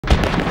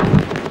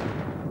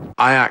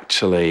I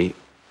actually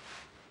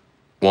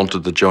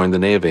wanted to join the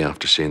Navy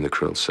after seeing The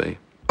Cruel Sea.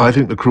 I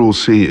think The Cruel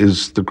Sea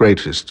is the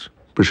greatest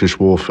British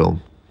war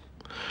film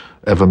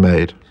ever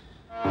made.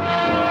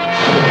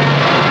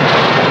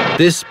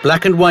 This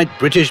black and white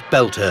British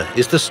belter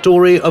is the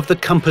story of the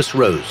Compass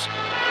Rose,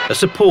 a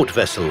support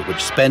vessel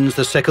which spends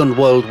the Second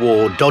World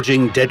War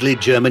dodging deadly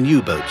German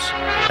U-boats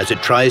as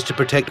it tries to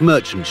protect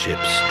merchant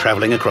ships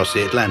travelling across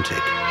the Atlantic.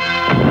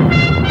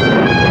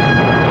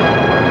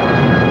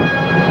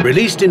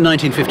 Released in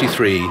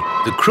 1953,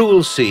 The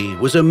Cruel Sea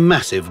was a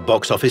massive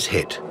box office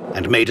hit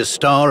and made a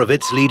star of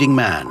its leading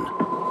man,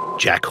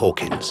 Jack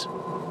Hawkins.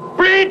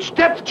 Bridge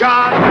depth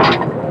charge!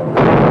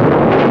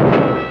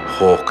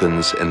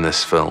 Hawkins in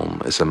this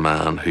film is a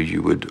man who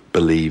you would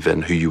believe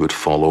in, who you would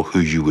follow,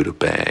 who you would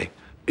obey.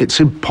 It's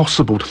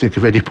impossible to think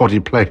of anybody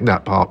playing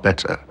that part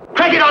better.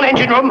 Crank it on,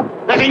 engine room!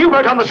 There's a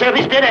U-boat on the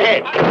surface dead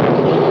ahead!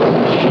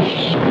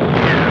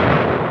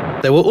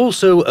 There were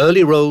also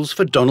early roles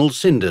for Donald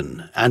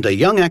Sinden and a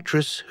young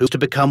actress who's to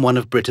become one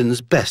of Britain's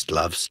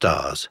best-loved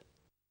stars.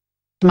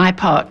 My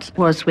part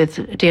was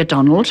with dear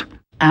Donald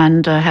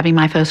and having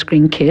my first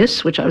screen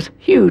kiss, which I was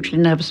hugely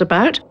nervous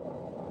about.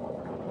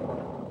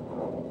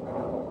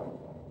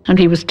 And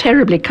he was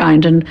terribly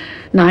kind and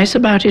nice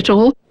about it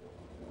all.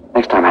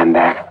 Next time I'm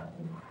back,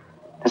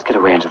 let's get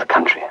away into the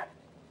country.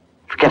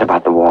 Forget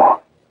about the war.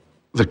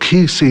 The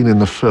key scene in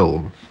the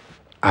film,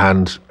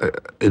 and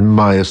in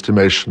my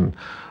estimation,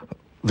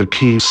 the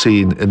key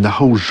scene in the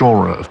whole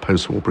genre of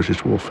post-war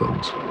British war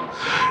films,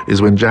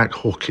 is when Jack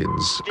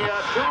Hawkins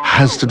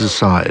has to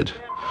decide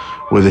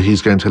whether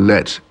he's going to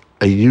let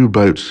a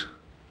U-boat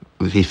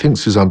that he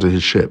thinks is under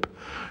his ship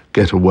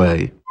get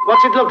away.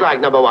 What's it look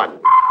like, number one?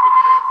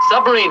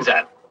 Submarine,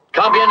 sir.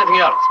 Can't be anything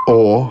else.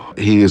 Or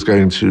he is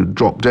going to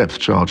drop depth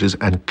charges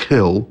and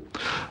kill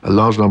a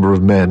large number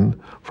of men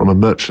from a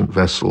merchant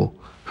vessel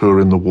who are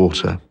in the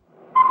water.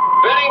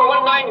 Bearing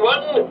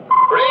 191,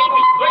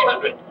 range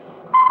 300.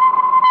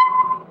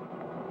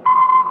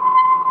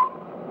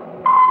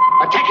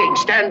 Attacking,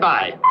 stand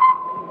by.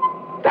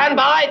 Stand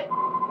by!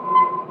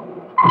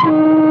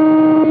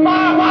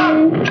 Fire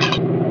one!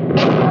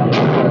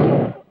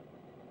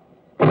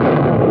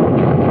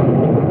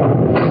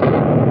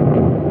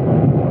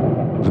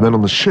 The men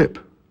on the ship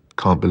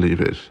can't believe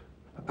it,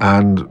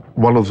 and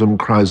one of them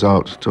cries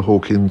out to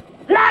Hawkins,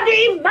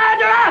 Bloody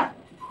murderer!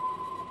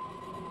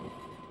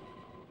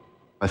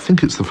 I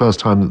think it's the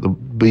first time that the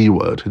B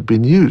word had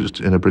been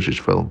used in a British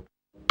film,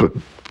 but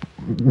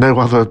no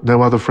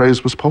other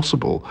phrase was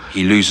possible.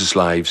 He loses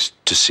lives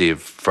to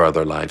save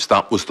further lives.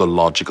 That was the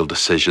logical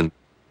decision,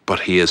 but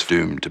he is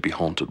doomed to be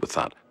haunted with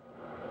that.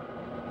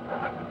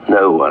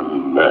 No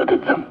one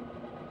murdered them.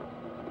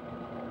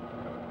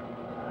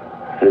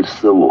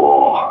 It's the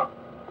war.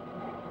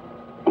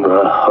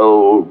 The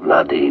whole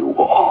bloody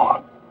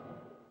war.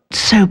 It's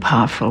so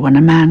powerful when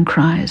a man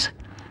cries.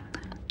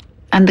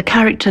 And the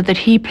character that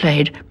he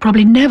played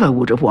probably never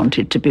would have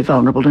wanted to be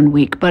vulnerable and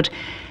weak, but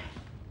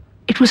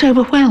it was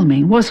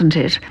overwhelming, wasn't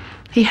it?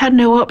 He had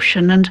no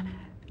option, and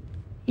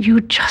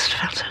you just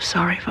felt so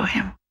sorry for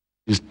him.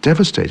 He's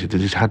devastated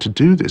that he's had to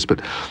do this,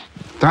 but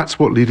that's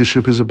what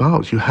leadership is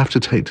about. You have to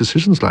take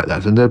decisions like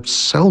that, and they're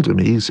seldom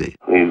easy.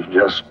 We've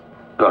just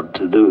got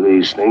to do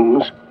these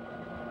things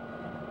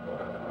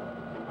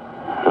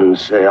and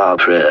say our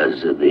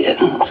prayers at the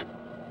end.